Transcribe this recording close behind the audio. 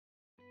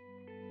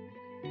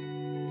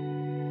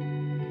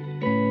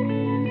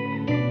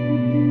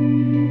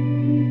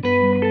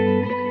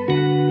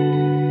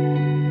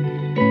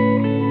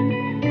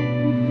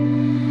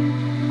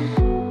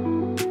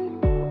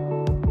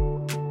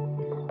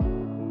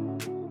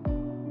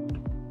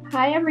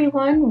Hi,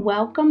 everyone.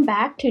 Welcome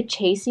back to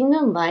Chasing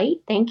the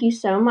Light. Thank you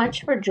so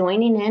much for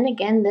joining in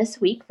again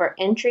this week for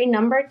entry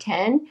number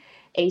 10,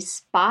 a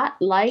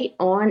spotlight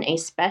on a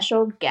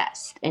special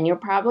guest. And you're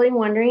probably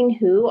wondering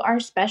who our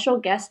special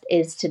guest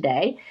is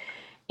today.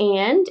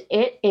 And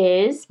it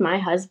is my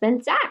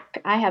husband,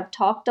 Zach. I have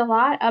talked a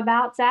lot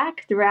about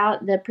Zach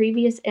throughout the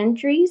previous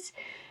entries,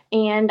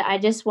 and I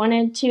just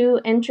wanted to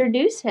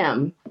introduce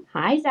him.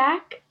 Hi,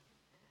 Zach.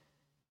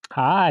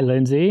 Hi,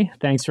 Lindsay.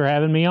 Thanks for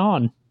having me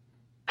on.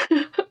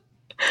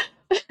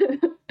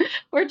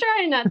 We're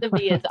trying not to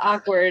be as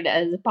awkward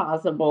as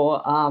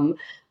possible,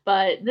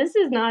 but this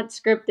is not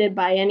scripted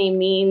by any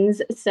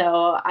means,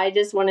 so I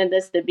just wanted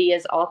this to be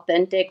as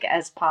authentic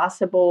as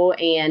possible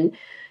and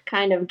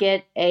kind of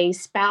get a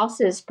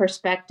spouse's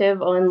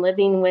perspective on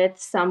living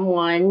with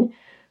someone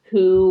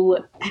who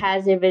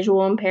has a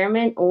visual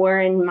impairment,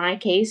 or in my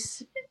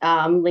case,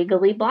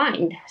 legally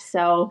blind.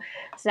 So,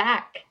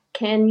 Zach,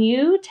 can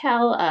you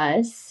tell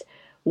us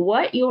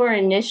what your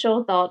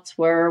initial thoughts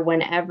were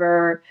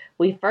whenever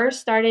we first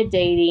started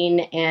dating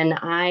and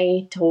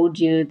I told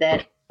you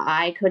that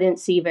I couldn't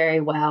see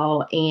very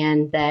well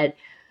and that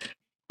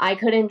I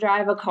couldn't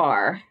drive a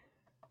car?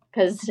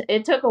 Because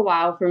it took a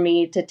while for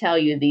me to tell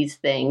you these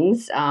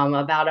things,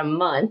 about a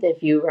month,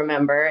 if you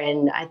remember.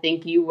 And I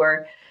think you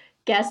were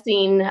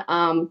guessing,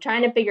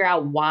 trying to figure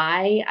out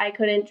why I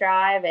couldn't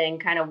drive and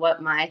kind of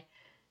what my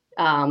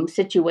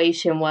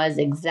situation was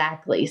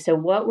exactly. So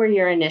what were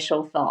your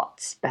initial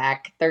thoughts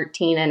back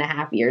 13 and a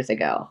half years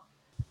ago?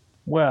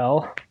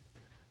 Well,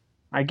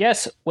 I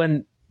guess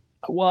I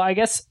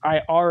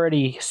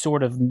already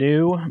sort of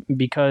knew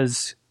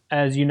because,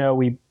 as you know,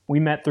 we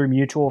met through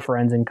mutual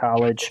friends in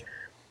college,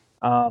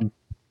 and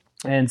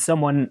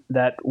someone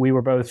that we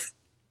were both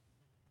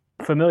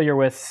familiar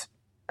with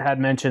had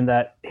mentioned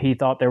that he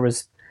thought there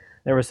was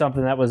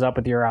something that was up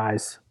with your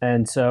eyes,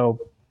 and so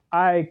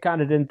I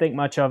kind of didn't think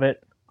much of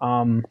it.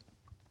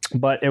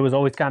 But it was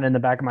always kind of in the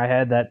back of my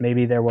head that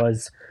maybe there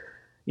was,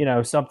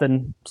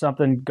 something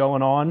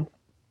going on.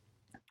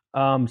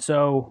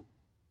 So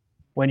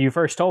when you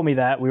first told me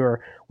that, we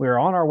were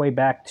on our way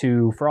back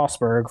to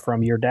Frostburg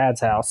from your dad's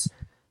house,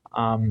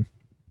 and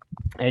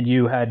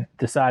you had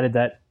decided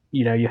that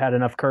you had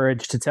enough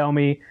courage to tell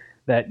me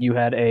that you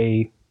had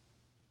a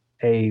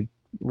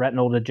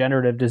retinal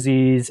degenerative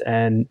disease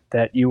and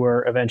that you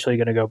were eventually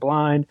going to go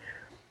blind.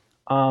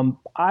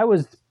 I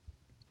was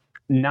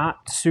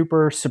not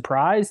super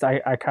surprised.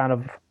 I kind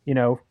of,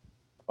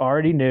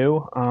 already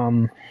knew.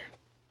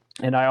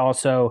 And I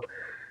also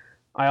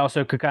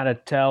could kind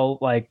of tell,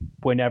 like,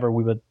 whenever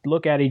we would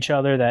look at each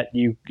other that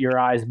your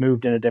eyes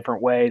moved in a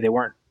different way. They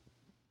weren't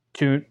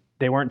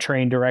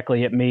trained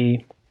directly at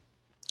me.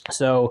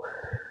 So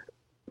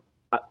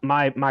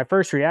my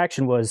first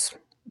reaction was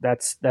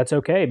that's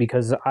okay,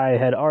 because I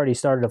had already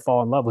started to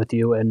fall in love with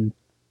you, and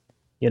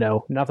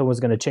nothing was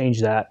going to change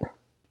that.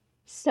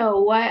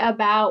 So what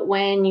about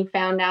when you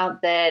found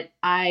out that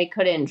I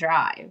couldn't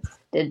drive?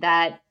 Did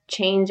that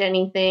change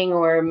anything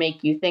or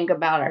make you think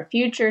about our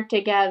future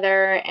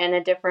together in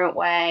a different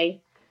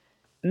way?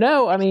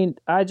 No, I mean,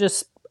 I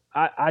just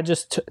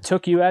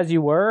took you as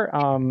you were.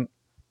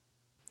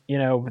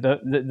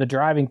 The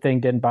driving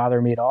thing didn't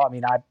bother me at all. I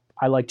mean,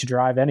 I like to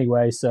drive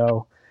anyway,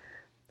 so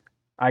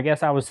I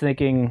guess I was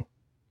thinking,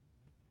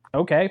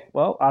 okay,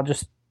 well, I'll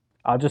just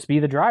be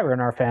the driver in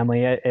our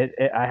family.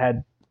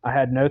 I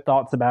had no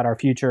thoughts about our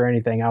future or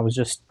anything. I was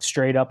just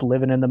straight up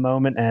living in the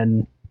moment,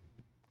 and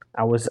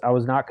I was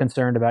not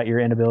concerned about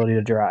your inability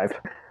to drive.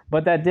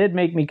 But that did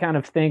make me kind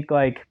of think,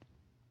 like,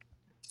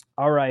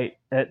 all right,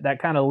 that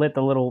kind of lit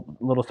the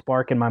little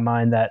spark in my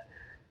mind that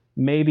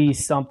maybe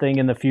something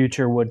in the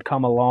future would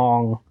come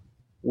along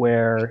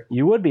where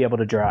you would be able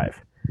to drive.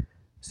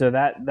 So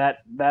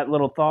that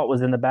little thought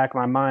was in the back of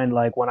my mind,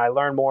 like, when I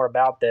learn more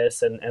about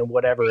this and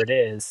whatever it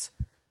is,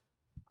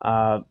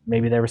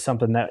 maybe there was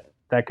something that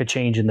could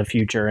change in the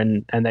future,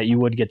 and that you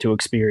would get to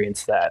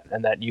experience that,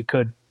 and that you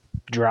could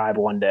drive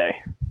one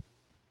day.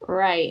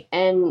 Right.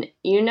 And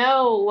you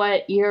know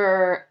what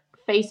your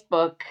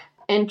Facebook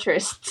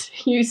interests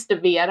used to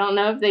be. I don't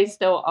know if they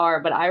still are,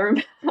 but I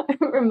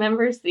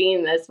remember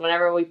seeing this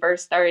whenever we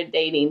first started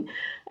dating,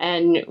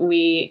 and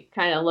we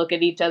kind of look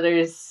at each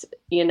other's,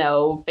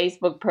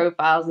 Facebook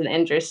profiles and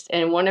interests.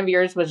 And one of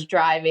yours was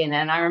driving.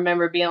 And I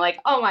remember being like,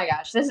 oh my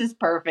gosh, this is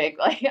perfect.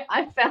 Like,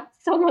 I found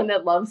someone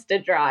that loves to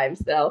drive.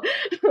 So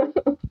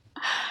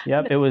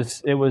Yep. That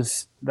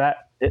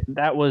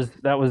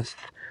was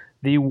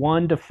the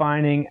one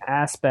defining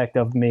aspect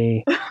of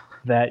me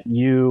that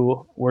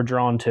you were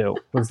drawn to,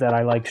 was that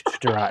I liked to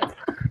drive.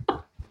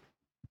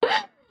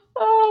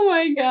 Oh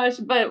my gosh.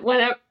 But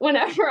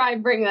whenever I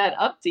bring that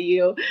up to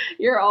you,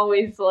 you're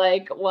always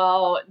like,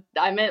 well,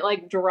 I meant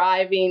like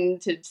driving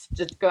to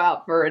just go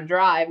out for a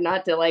drive,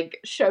 not to like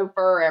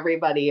chauffeur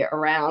everybody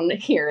around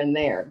here and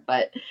there.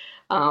 But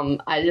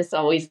I just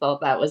always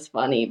thought that was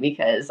funny,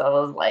 because I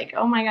was like,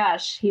 oh my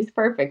gosh, he's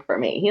perfect for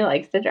me. He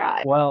likes to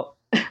drive. Well,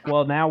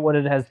 now what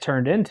it has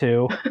turned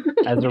into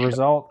as a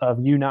result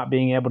of you not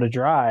being able to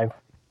drive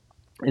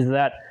is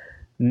that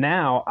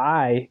now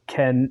I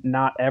can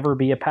not ever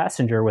be a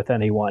passenger with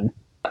anyone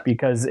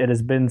because it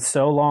has been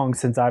so long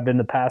since I've been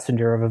the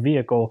passenger of a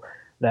vehicle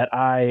that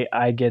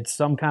I get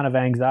some kind of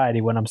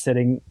anxiety when I'm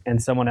sitting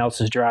and someone else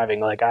is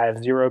driving. Like I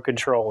have zero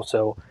control.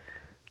 So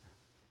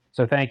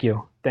thank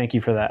you. Thank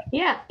you for that.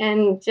 Yeah,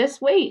 and just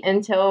wait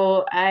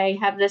until I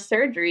have this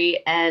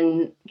surgery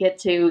and get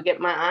to get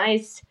my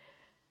eyes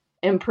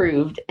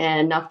improved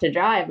and enough to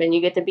drive, and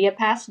you get to be a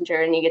passenger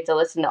and you get to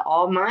listen to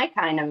all my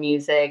kind of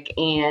music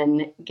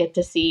and get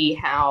to see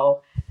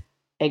how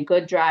a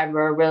good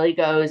driver really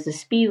goes the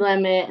speed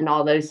limit and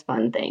all those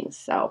fun things.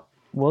 So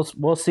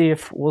we'll see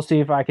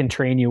if I can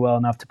train you well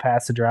enough to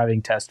pass the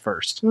driving test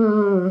first.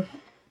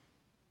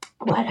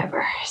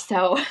 Whatever.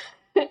 So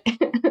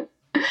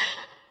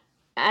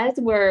as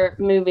we're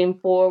moving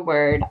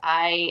forward,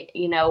 I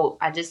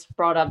just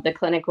brought up the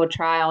clinical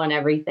trial and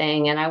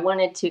everything, and I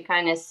wanted to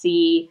kind of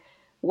see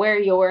where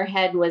your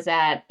head was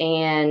at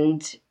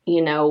and,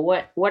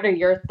 what are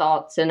your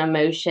thoughts and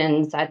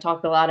emotions? I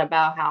talked a lot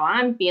about how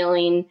I'm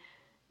feeling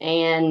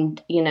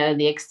and,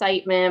 the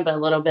excitement, but a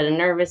little bit of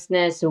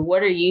nervousness. So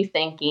what are you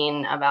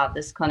thinking about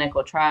this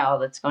clinical trial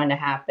that's going to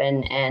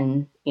happen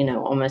in,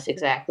 almost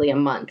exactly a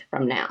month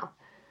from now?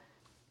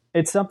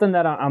 It's something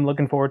that I'm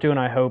looking forward to and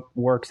I hope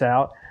works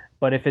out.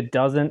 But if it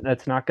doesn't,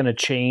 that's not going to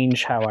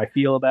change how I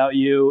feel about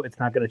you. It's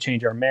not going to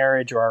change our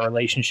marriage or our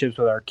relationships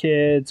with our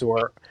kids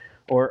or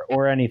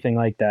anything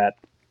like that.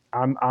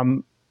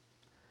 I'm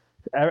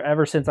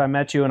ever since I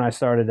met you and I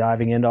started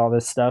diving into all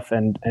this stuff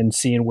and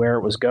seeing where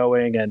it was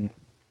going and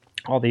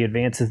all the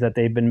advances that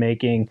they've been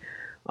making,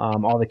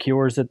 all the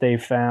cures that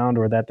they've found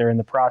or that they're in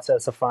the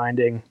process of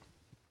finding.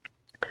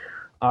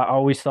 I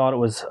always thought it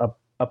was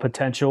a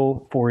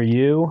potential for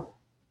you,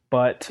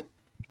 but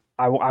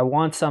I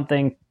want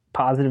something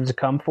positive to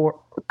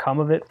come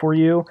of it for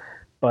you.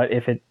 But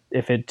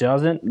if it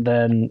doesn't,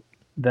 then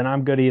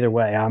I'm good either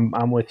way.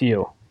 I'm with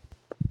you.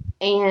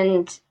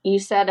 And you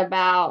said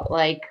about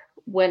like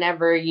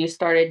whenever you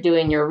started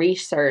doing your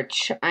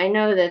research, I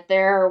know that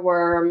there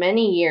were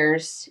many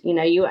years,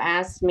 you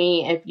asked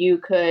me if you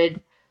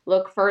could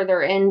look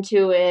further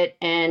into it.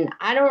 And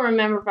I don't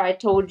remember if I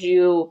told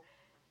you,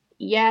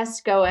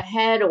 yes, go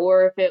ahead,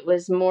 or if it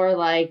was more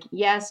like,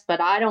 yes, but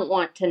I don't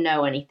want to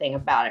know anything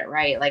about it,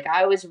 right? Like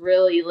I was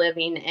really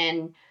living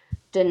in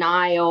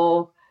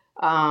denial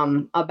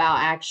about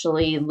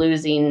actually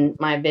losing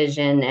my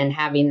vision and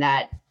having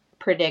that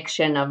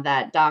prediction of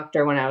that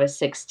doctor when I was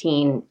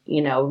 16,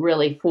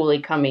 really fully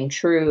coming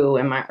true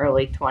in my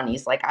early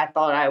 20s. Like I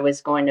thought I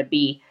was going to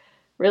be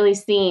really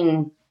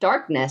seeing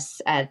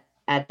darkness at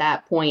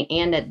that point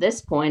and at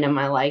this point in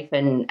my life.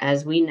 And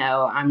as we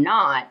know, I'm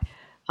not.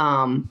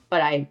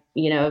 But I,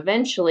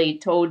 eventually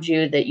told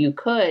you that you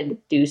could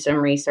do some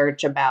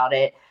research about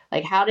it.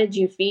 Like, how did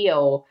you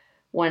feel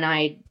when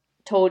I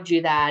told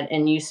you that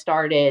and you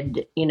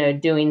started,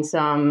 doing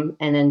some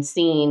and then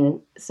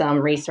seeing some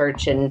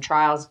research and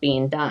trials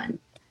being done?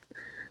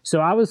 So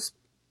I was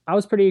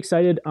pretty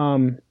excited.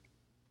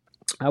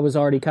 I was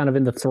already kind of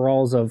in the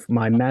thralls of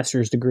my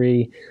master's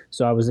degree,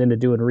 so I was into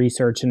doing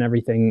research and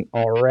everything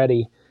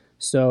already.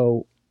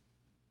 So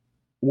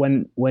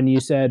when you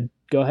said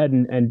go ahead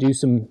and do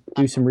some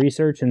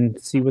research and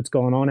see what's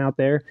going on out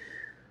there,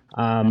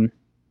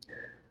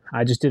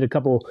 I just did a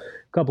couple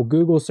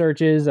Google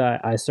searches.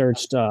 I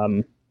searched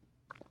the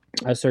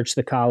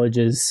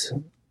college's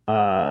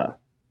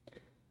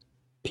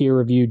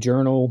peer-reviewed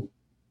journal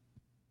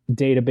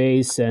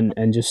database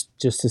and just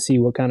to see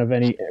what kind of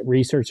any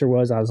research there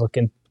was. I was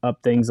looking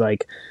up things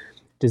like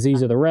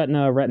disease of the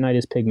retina,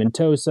 retinitis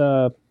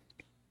pigmentosa,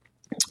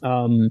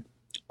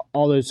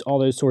 all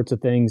those sorts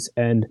of things.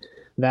 And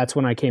that's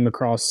when I came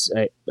across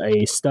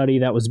a study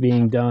that was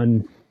being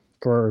done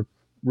for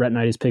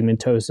retinitis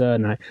pigmentosa.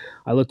 And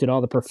I looked at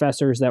all the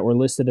professors that were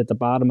listed at the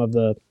bottom of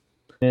the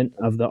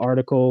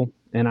article,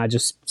 and I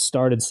just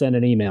started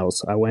sending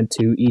emails. I went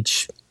to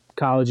each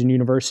college and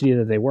university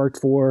that they worked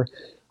for.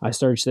 I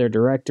searched their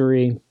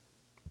directory.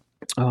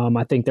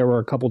 I think there were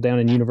a couple down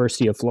in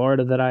University of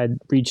Florida that I had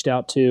reached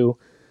out to.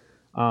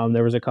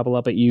 There was a couple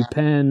up at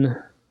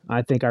UPenn.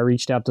 I think I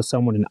reached out to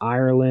someone in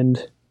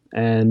Ireland,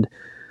 and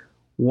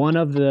one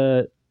of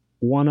the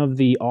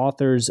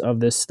authors of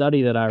this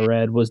study that I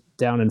read was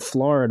down in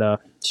Florida.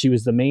 She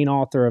was the main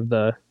author of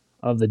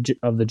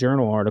the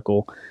journal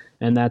article,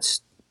 and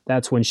that's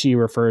when she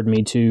referred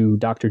me to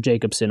Dr.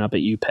 Jacobson up at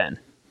UPenn.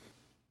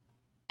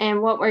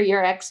 And what were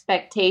your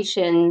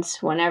expectations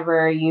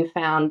whenever you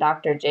found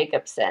Dr.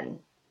 Jacobson?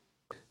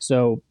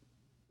 So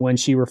when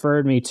she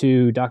referred me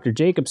to Dr.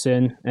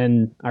 Jacobson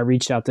and I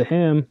reached out to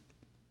him,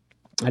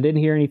 I didn't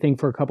hear anything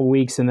for a couple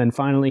weeks, and then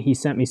finally he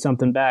sent me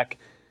something back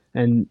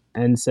and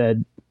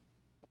said,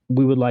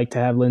 we would like to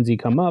have Lindsay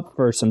come up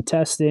for some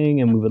testing,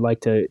 and we would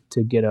like to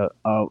get a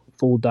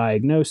full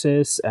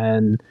diagnosis,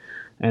 and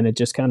it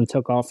just kind of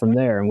took off from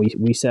there. And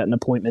we set an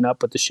appointment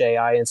up with the Shea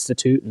Eye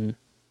Institute, and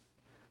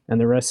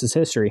the rest is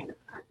history.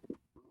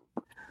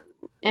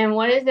 And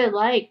what is it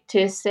like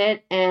to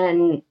sit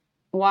and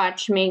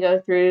watch me go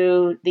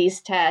through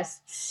these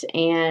tests?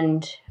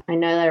 And I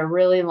know they're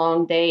really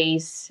long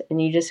days,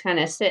 and you just kind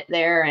of sit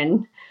there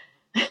and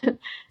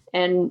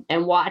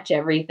and watch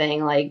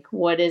everything. Like,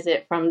 what is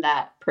it from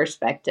that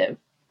perspective?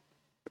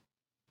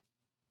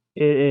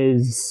 It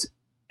is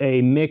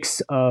a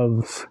mix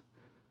of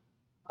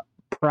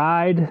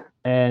pride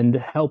and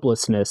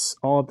helplessness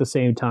all at the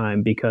same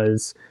time,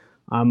 because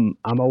I'm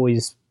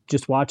always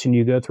just watching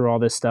you go through all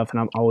this stuff, and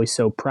I'm always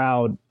so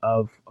proud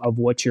of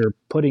what you're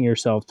putting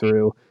yourself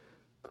through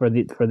for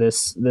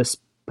this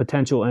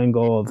potential end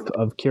goal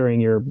of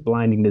curing your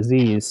blinding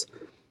disease.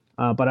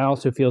 But I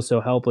also feel so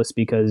helpless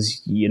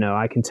because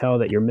I can tell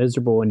that you're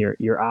miserable and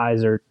your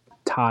eyes are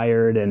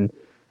tired and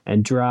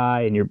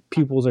dry, and your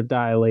pupils are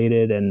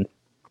dilated, and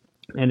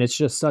it's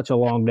just such a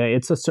long day.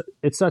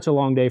 It's such a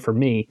long day for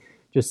me,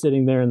 just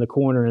sitting there in the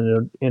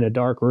corner in a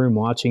dark room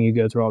watching you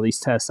go through all these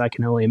tests. I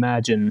can only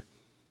imagine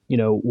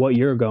what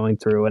you're going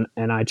through,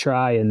 and I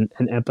try and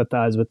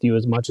empathize with you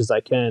as much as I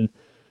can,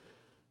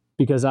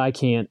 because I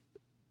can't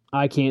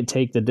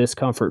take the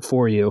discomfort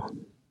for you,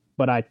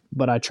 but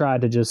I try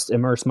to just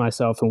immerse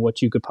myself in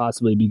what you could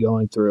possibly be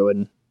going through,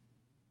 and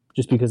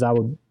just because I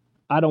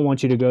don't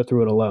want you to go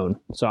through it alone,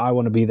 so I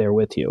want to be there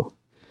with you.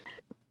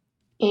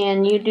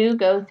 And you do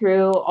go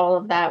through all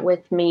of that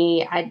with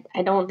me. I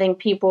don't think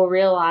people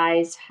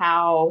realize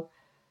how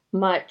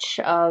much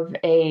of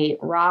a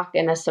rock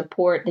and a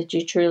support that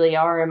you truly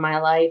are in my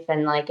life.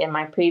 And like in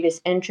my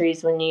previous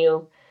entries,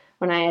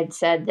 when I had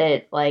said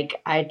that, like,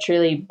 I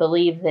truly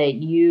believe that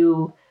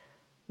you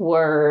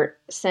were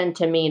sent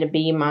to me to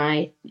be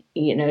my,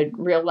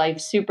 real life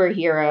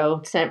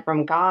superhero sent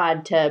from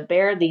God to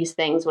bear these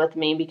things with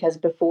me, because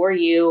before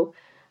you,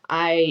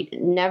 I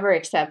never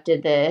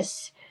accepted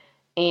this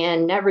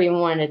and never even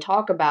wanted to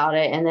talk about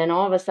it. And then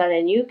all of a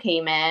sudden you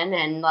came in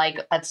and like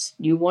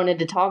you wanted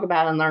to talk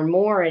about it and learn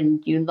more,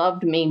 and you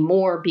loved me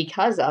more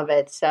because of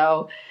it.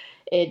 So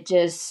it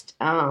just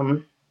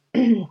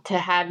to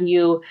have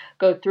you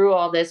go through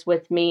all this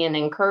with me and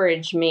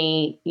encourage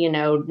me,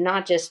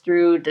 not just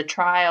through the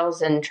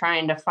trials and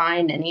trying to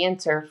find an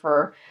answer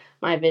for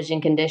my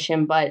vision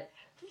condition, but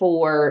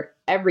for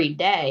every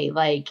day,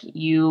 like,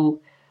 you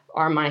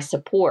are my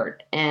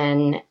support.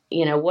 And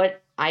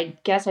what I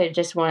guess I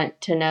just want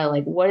to know,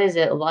 like, what is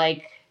it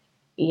like,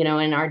 in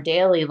our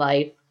daily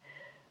life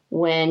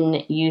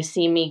when you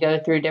see me go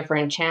through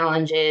different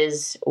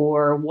challenges,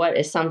 or what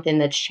is something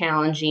that's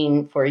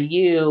challenging for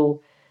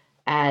you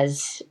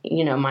as,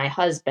 my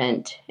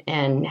husband,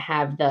 and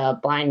have the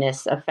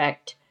blindness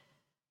affect,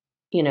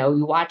 you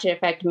watch it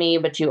affect me,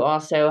 but you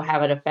also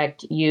have it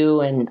affect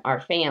you and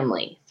our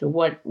family. So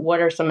what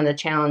are some of the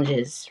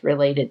challenges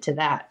related to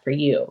that for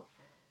you?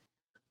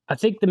 I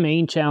think the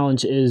main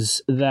challenge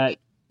is that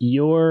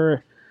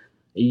your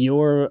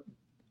your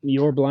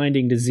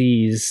blinding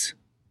disease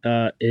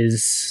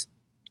is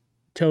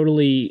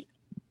totally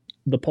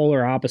the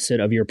polar opposite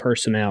of your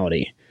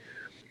personality.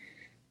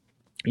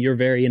 You're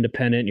very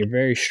independent. You're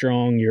very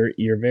strong.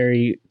 You're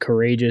very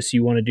courageous.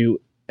 You want to do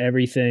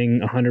everything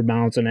 100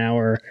 miles an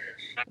hour.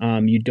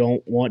 You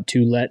don't want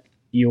to let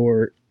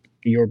your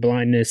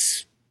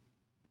blindness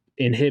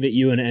inhibit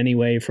you in any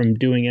way from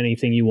doing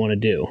anything you want to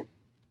do.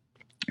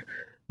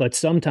 But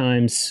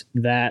sometimes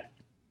the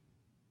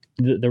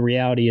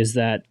reality is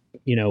that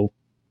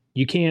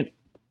you can't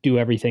do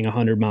everything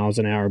 100 miles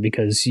an hour,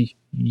 because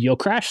you'll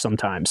crash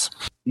sometimes.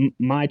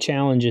 My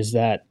challenge is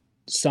that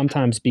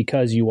sometimes,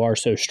 because you are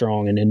so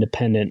strong and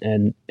independent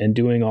and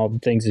doing all the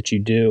things that you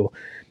do,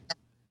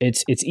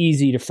 it's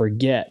easy to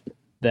forget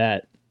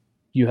that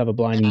you have a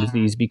blinding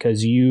disease,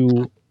 because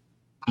you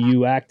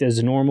act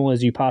as normal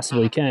as you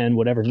possibly can,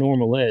 whatever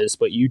normal is,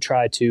 but you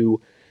try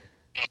to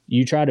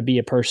be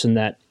a person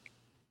that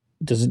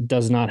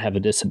does not have a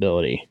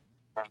disability.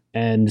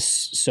 And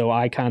so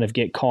I kind of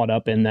get caught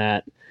up in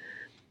that.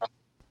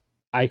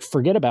 I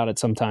forget about it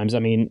sometimes. I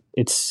mean,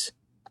 it's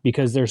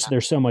because there's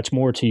so much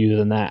more to you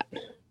than that,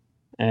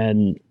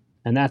 and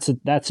that's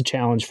a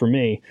challenge for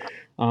me,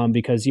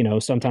 because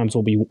sometimes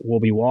we'll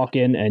be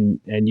walking, and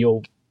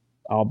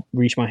I'll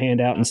reach my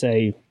hand out and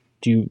say,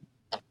 do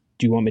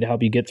you want me to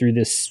help you get through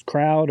this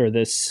crowd or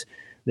this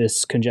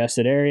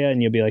congested area?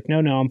 And you'll be like, no,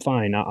 I'm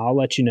fine. I'll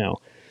let you know.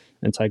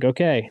 And it's like,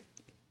 okay.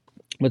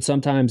 But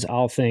sometimes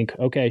I'll think,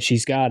 okay,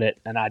 she's got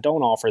it, and I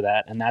don't offer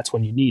that, and that's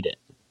when you need it.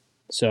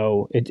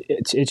 So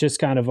it's just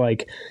kind of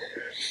like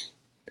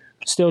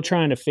still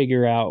trying to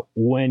figure out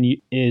when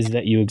is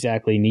that you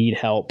exactly need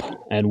help,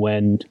 and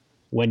when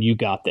you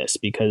got this,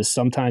 because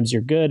sometimes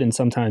you're good and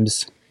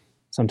sometimes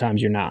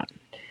you're not.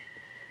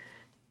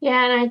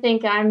 Yeah, and I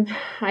think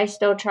I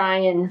still try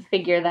and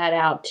figure that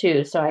out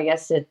too. So I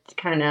guess it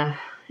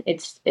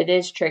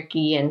is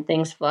tricky, and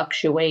things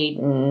fluctuate,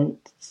 and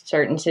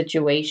certain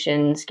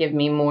situations give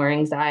me more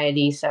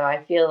anxiety. So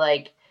I feel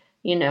like,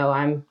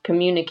 I'm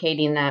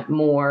communicating that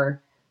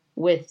more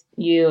with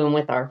you and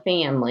with our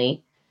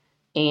family,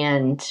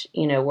 and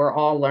we're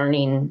all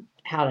learning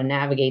how to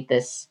navigate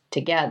this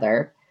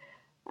together.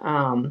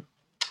 Um,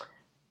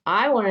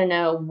 I want to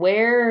know,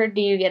 where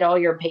do you get all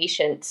your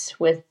patience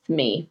with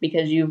me?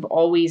 Because you've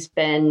always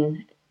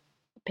been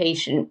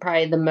patient,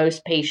 probably the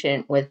most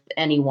patient with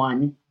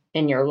anyone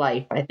in your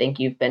life. I think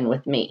you've been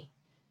with me.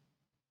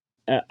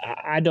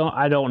 I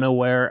don't know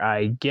where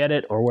I get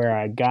it or where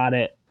I got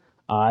it.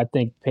 I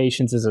think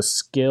patience is a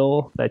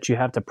skill that you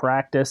have to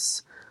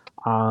practice.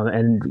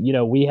 And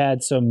we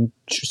had some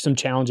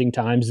challenging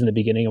times in the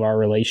beginning of our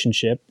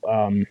relationship,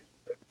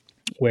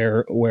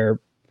 where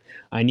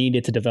I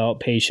needed to develop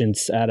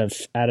patience out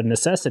of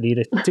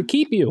necessity to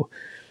keep you.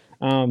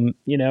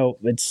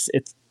 It's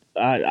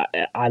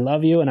I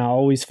love you and I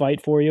always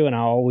fight for you and I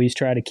always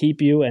try to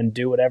keep you and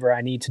do whatever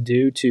I need to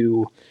do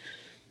to,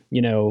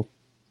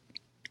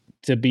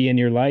 to be in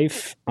your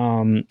life.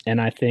 And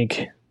I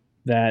think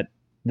that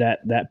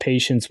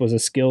patience was a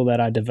skill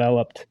that I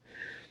developed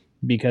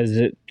because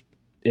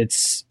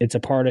it's a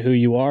part of who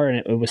you are, and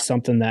it was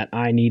something that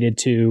I needed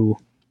to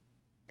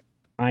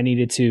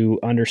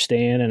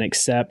understand and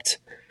accept.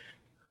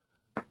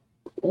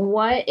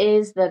 What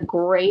is the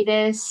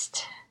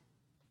greatest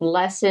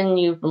lesson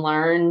you've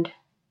learned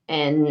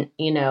and,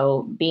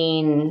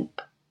 being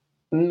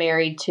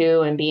married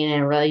to and being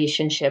in a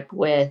relationship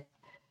with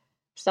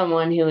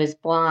someone who is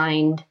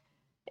blind?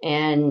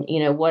 And,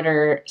 what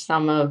are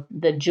some of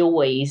the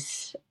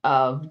joys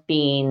of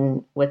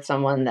being with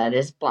someone that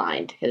is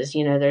blind? Because,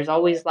 there's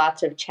always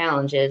lots of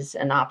challenges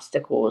and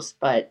obstacles,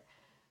 but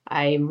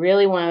I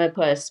really want to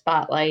put a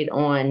spotlight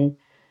on,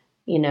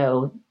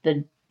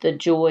 the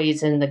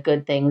joys and the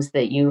good things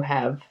that you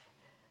have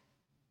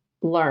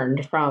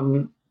learned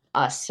from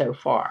us so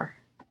far.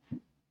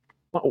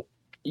 Well,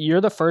 you're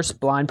the first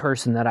blind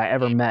person that I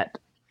ever met.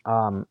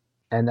 And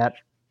that,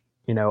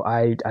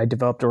 I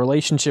developed a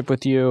relationship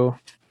with you,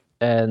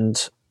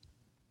 and,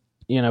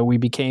 we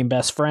became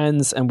best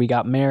friends and we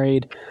got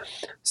married.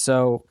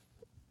 So,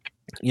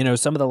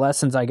 some of the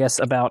lessons, I guess,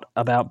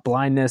 about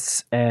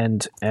blindness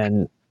and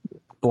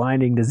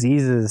blinding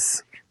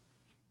diseases,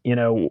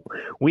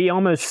 we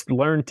almost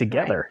learned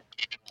together.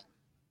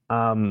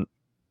 Right.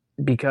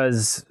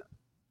 Because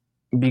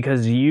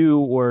you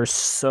were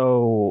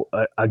so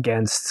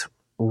against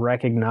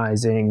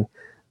recognizing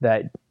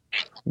that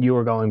you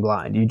were going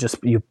blind.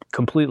 You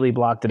completely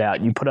blocked it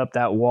out. You put up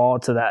that wall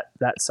to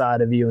that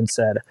side of you and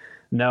said,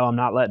 no, I'm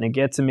not letting it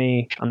get to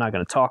me. I'm not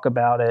going to talk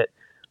about it.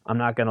 I'm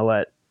not going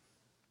to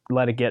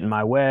let it get in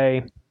my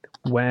way.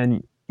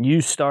 When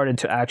you started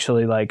to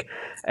actually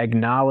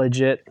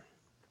acknowledge it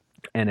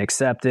and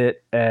accept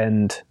it,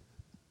 and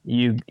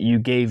you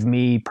gave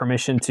me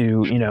permission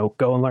to,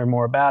 go and learn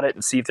more about it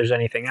and see if there's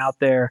anything out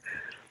there.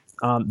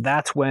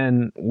 That's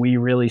when we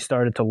really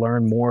started to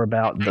learn more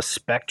about the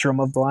spectrum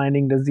of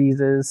blinding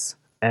diseases.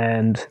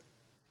 And,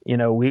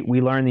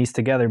 we learned these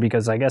together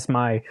because I guess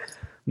my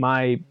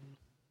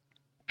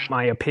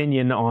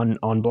opinion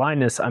on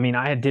blindness, I mean,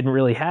 I didn't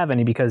really have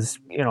any because,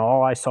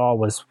 all I saw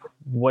was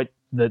what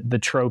the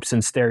tropes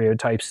and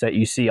stereotypes that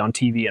you see on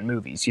TV and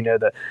movies,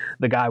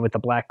 the guy with the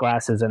black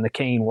glasses and the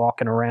cane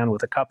walking around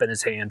with a cup in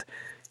his hand.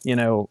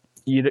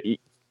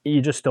 You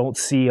just don't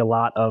see a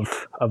lot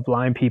of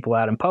blind people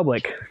out in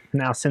public.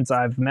 Now, since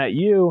I've met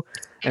you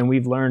and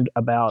we've learned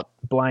about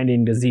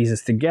blinding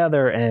diseases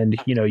together, and,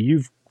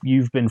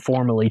 you've been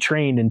formally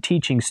trained in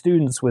teaching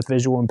students with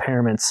visual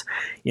impairments,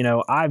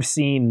 I've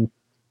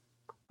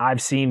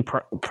seen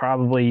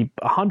probably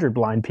 100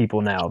 blind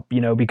people now,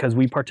 because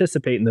we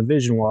participate in the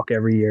Vision Walk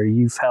every year.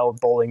 You've held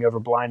Bowling Over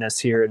Blindness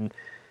here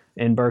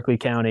in Berkeley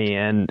County.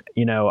 And,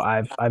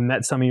 I've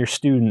met some of your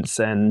students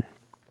and,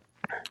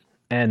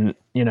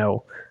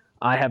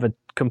 I have a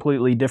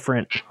completely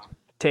different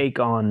take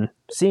on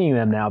seeing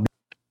them now.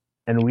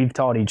 And we've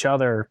taught each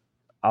other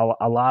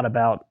a lot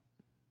about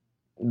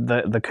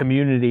the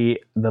community,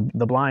 the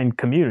blind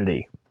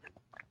community.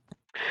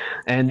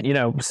 And,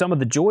 some of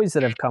the joys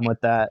that have come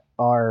with that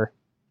are,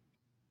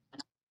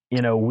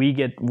 we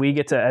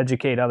get to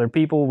educate other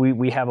people.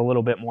 We have a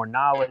little bit more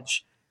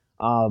knowledge.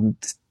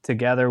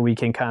 Together we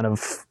can kind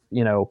of,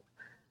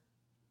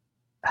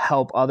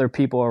 help other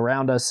people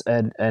around us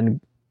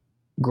and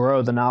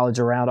grow the knowledge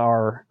around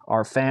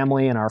our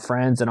family and our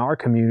friends and our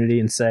community,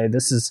 and say,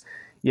 this is,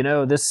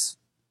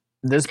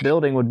 this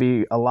building would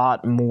be a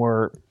lot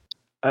more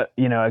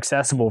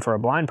accessible for a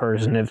blind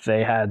person if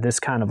they had this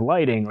kind of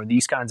lighting or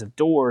these kinds of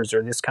doors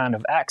or this kind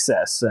of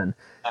access. And,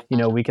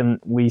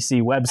 we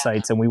see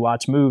websites and we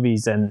watch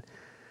movies, and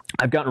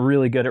I've gotten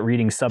really good at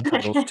reading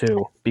subtitles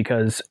too,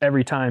 because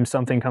every time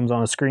something comes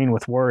on a screen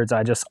with words,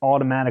 I just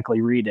automatically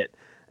read it.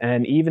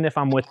 And even if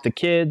I'm with the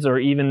kids, or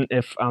even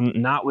if I'm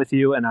not with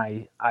you and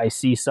I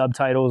see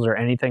subtitles or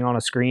anything on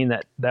a screen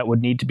that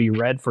would need to be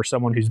read for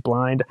someone who's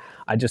blind,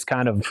 I just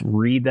kind of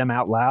read them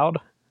out loud.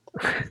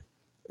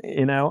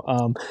 And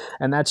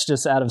that's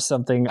just out of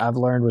something I've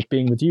learned with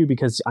being with you,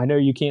 because I know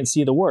you can't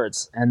see the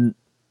words, and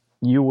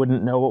you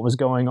wouldn't know what was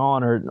going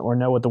on or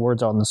know what the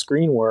words on the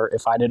screen were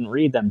if I didn't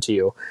read them to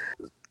you.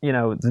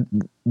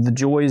 The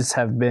joys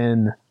have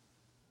been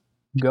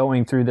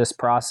going through this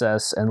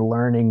process and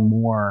learning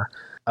more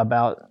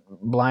about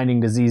blinding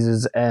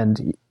diseases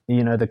and,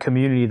 the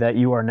community that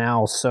you are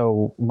now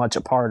so much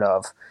a part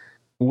of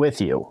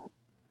with you.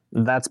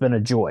 That's been a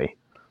joy.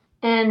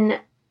 And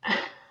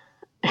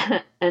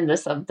And the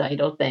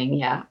subtitle thing,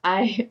 yeah.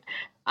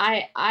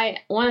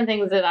 One of the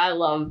things that I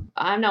love,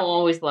 I don't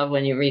always love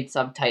when you read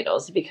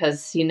subtitles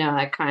because,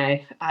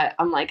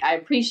 I'm like, I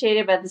appreciate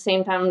it, but at the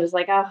same time, I'm just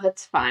like, oh,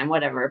 it's fine,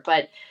 whatever.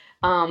 But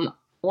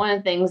one of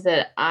the things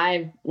that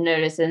I've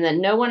noticed, and that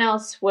no one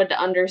else would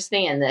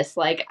understand this,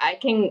 like, I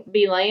can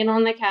be laying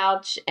on the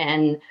couch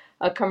and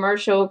a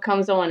commercial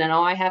comes on, and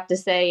all I have to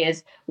say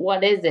is,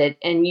 what is it?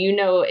 And you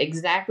know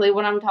exactly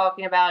what I'm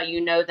talking about.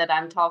 You know that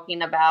I'm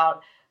talking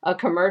about a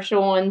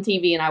commercial on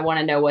TV and I want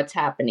to know what's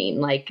happening.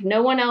 Like,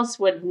 no one else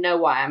would know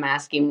why I'm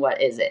asking,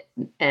 what is it?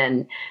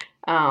 And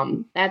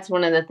that's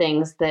one of the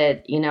things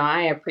that,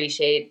 I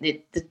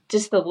appreciate,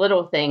 just the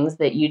little things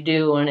that you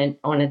do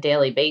on a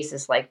daily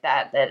basis like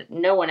that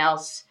no one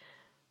else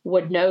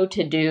would know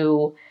to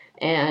do.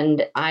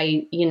 And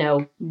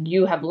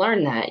you have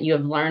learned that,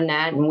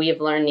 and we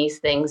have learned these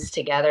things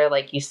together,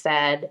 like you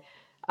said.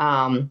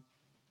 I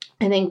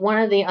think one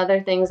of the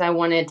other things I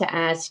wanted to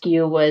ask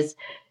you was,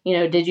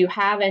 did you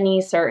have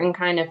any certain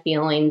kind of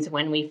feelings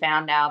when we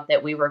found out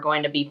that we were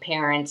going to be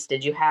parents?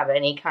 Did you have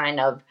any kind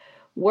of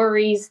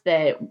worries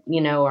that,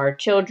 our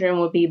children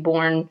would be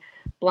born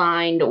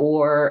blind,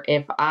 or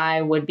if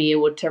I would be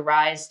able to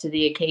rise to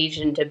the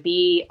occasion to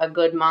be a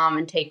good mom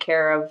and take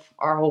care of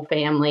our whole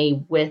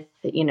family with,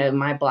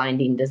 my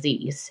blinding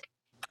disease?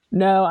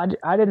 No,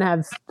 I didn't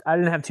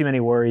have too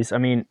many worries. I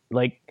mean,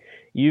 like,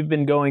 you've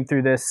been going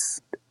through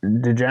this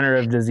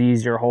degenerative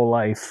disease your whole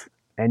life,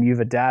 and you've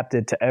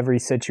adapted to every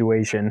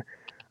situation.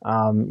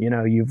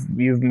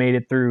 You've made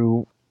it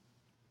through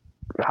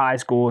high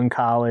school and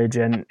college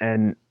and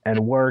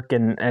work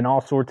and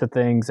all sorts of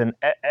things, and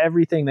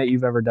everything that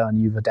you've ever done,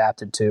 you've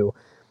adapted to.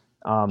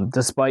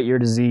 Despite your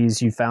disease,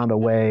 you found a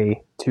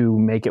way to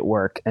make it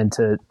work and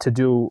to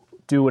do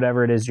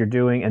whatever it is you're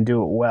doing and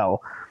do it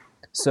well.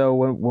 So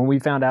when we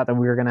found out that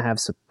we were going to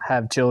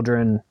have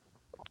children,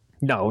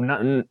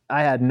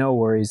 I had no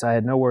worries. I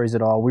had no worries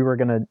at all. We were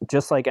going to,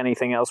 just like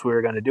anything else, we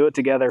were going to do it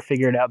together,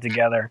 figure it out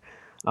together.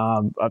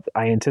 I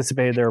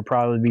anticipated there would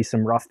probably be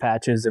some rough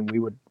patches, and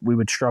we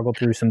would struggle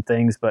through some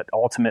things, but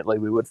ultimately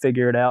we would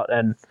figure it out,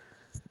 and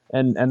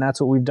that's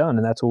what we've done,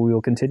 and that's what we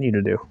will continue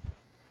to do.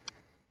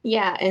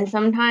 Yeah, and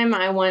sometime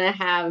I want to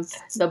have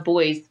the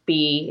boys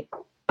be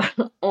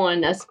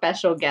on a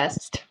special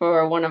guest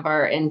for one of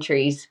our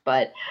entries,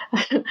 but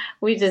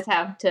we just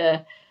have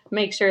to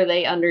make sure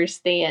they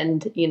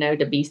understand,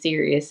 to be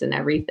serious and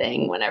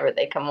everything whenever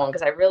they come on,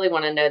 because I really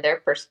want to know their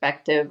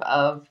perspective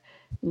of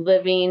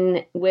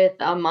living with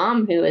a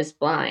mom who is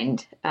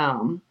blind.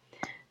 So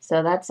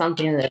that's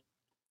something that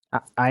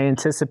I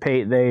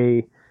anticipate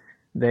they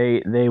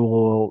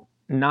will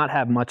not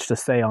have much to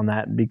say on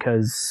that,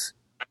 because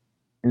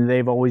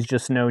they've always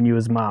just known you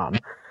as mom,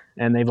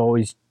 and they've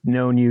always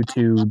known you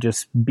to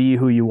just be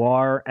who you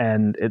are.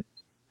 And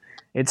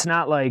it's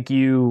not like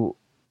you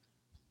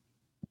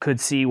could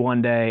see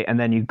one day and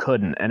then you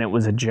couldn't, and it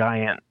was a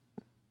giant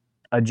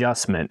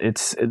adjustment.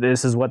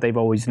 This is what they've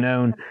always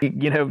known.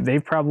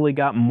 They've probably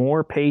got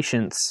more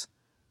patience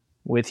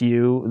with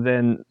you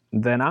than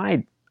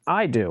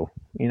I do,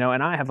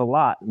 and I have a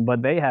lot,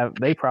 but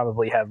they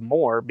probably have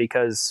more,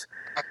 because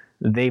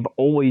they've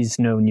always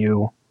known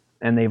you,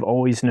 and they've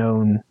always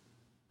known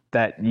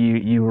that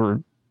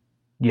you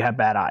have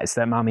bad eyes,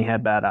 that mommy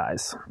had bad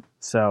eyes.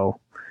 So,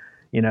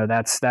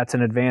 that's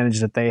an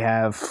advantage that they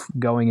have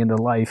going into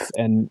life,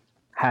 and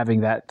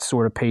having that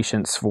sort of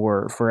patience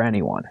for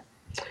anyone.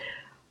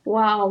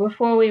 Well,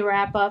 before we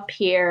wrap up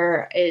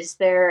here, is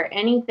there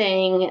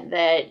anything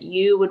that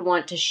you would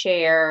want to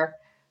share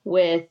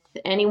with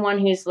anyone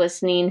who's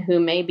listening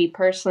who may be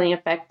personally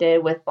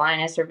affected with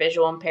blindness or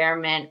visual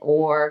impairment,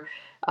 or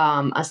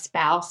a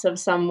spouse of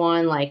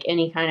someone, like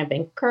any kind of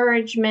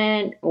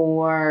encouragement,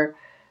 or,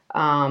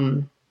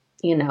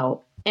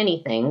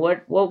 anything?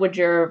 What would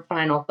your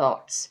final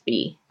thoughts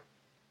be?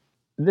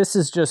 This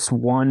is just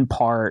one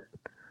part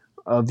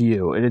of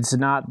you. It's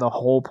not the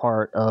whole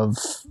part of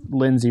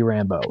Lindsay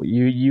Rambo.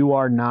 You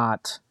are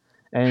not,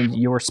 and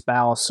your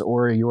spouse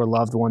or your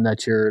loved one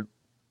that you're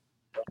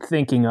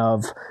thinking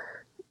of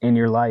in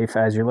your life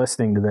as you're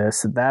listening to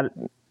this,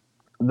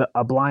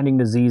 a blinding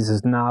disease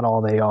is not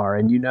all they are,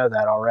 and you know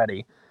that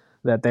already,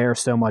 that they are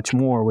so much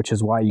more, which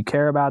is why you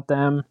care about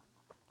them,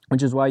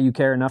 which is why you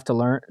care enough to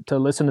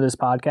listen to this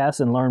podcast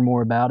and learn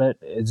more about it,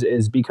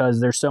 is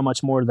because there's so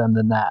much more to them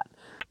than that.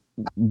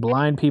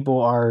 Blind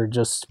people are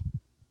just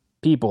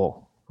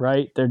people,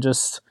 right? They're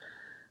just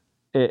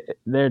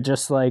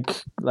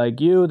like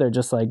you. They're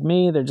just like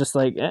me. They're just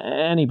like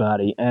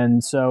anybody.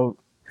 And so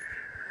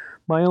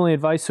my only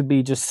advice would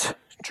be just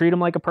treat them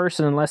like a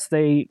person, unless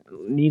they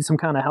need some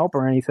kind of help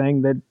or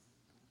anything. That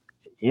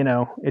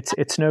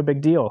it's no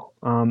big deal.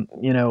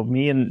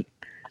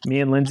 Me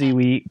and Lindsay,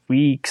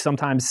 we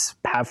sometimes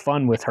have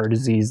fun with her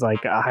disease.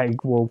 Like, I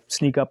will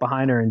sneak up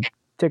behind her and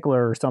tickle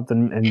her or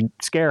something and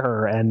scare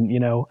her, and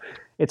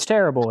it's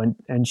terrible,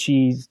 and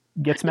she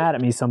gets mad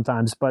at me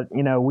sometimes, but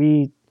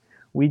we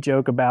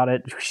joke about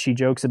it. She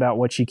jokes about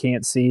what she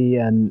can't see,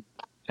 and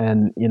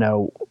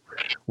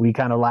we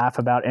kind of laugh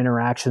about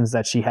interactions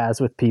that she has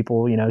with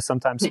people. You know,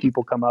 sometimes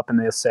people come up and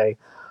they'll say,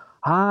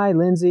 "Hi,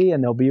 Lindsay,"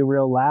 and they'll be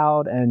real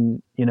loud.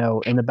 And, you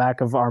know, in the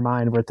back of our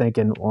mind, we're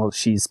thinking, well,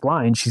 she's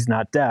blind, she's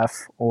not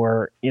deaf.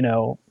 Or, you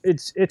know,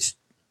 it's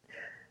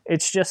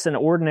just an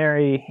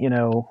ordinary, you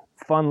know,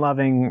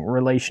 fun-loving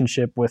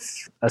relationship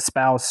with a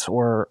spouse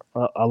or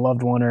a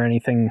loved one or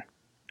anything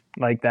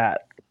like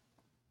that.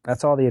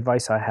 That's all the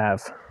advice I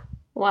have.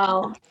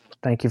 Well,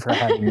 thank you for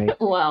having me.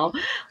 Well,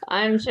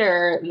 I'm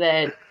sure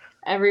that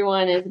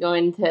everyone is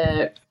going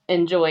to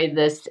enjoy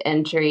this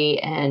entry,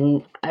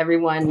 and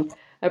everyone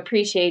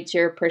appreciates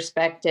your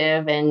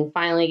perspective and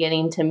finally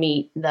getting to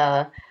meet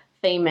the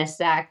famous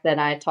Zach that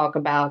I talk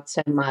about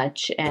so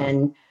much.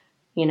 And,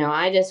 you know,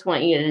 I just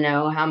want you to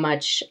know how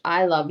much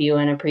I love you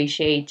and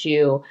appreciate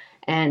you,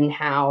 and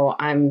how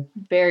I'm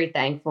very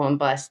thankful and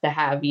blessed to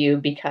have you,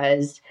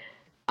 because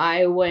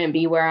I wouldn't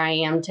be where I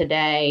am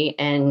today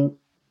in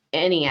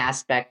any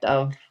aspect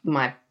of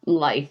my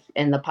life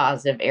in the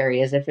positive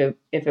areas if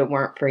it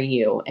weren't for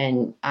you.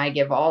 And I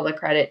give all the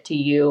credit to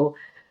you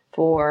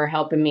for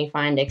helping me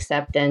find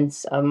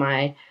acceptance of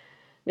my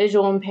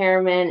visual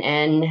impairment,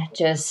 and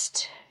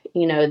just,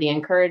 you know, the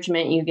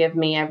encouragement you give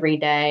me every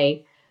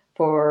day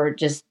for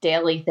just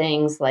daily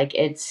things. Like,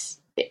 it's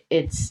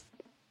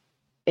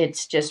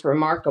just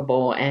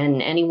remarkable.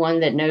 And anyone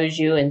that knows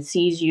you and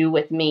sees you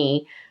with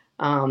me,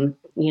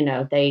 you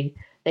know, they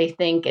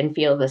think and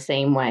feel the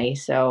same way.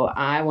 So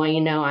I want you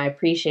to know I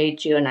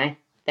appreciate you, and I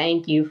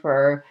thank you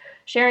for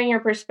sharing your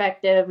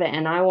perspective.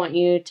 And I want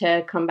you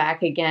to come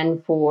back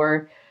again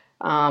for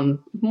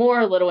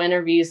more little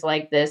interviews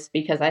like this,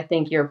 because I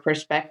think your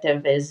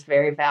perspective is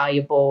very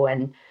valuable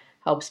and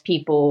helps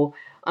people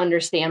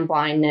understand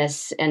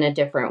blindness in a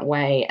different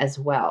way as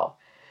well.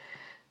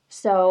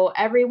 So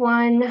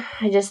everyone,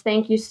 I just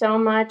thank you so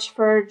much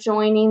for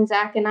joining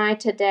Zach and I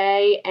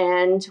today,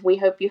 and we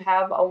hope you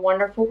have a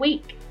wonderful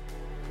week.